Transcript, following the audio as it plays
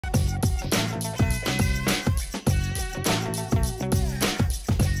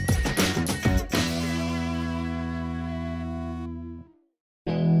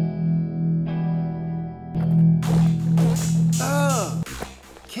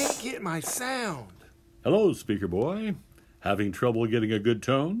can't get my sound. Hello, SpeakerBoy. Having trouble getting a good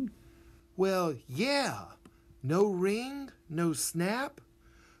tone? Well, yeah. No ring, no snap.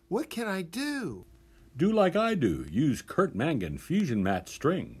 What can I do? Do like I do. Use Curt Mangan Fusion Mat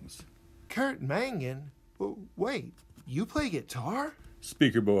strings. Curt Mangan? Wait, you play guitar?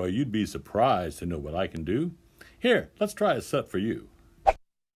 SpeakerBoy, you'd be surprised to know what I can do. Here, let's try a set for you.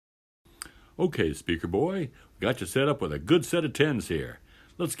 Okay, SpeakerBoy, we got you set up with a good set of tens here.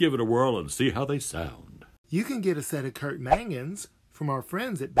 Let's give it a whirl and see how they sound. You can get a set of Curt Mangans from our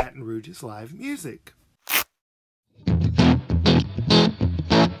friends at Baton Rouge's Live Music.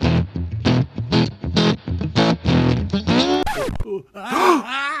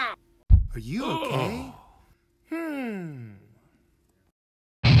 Are you okay?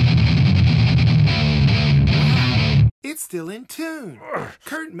 It's still in tune.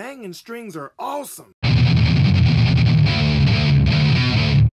 Curt Mangan strings are awesome.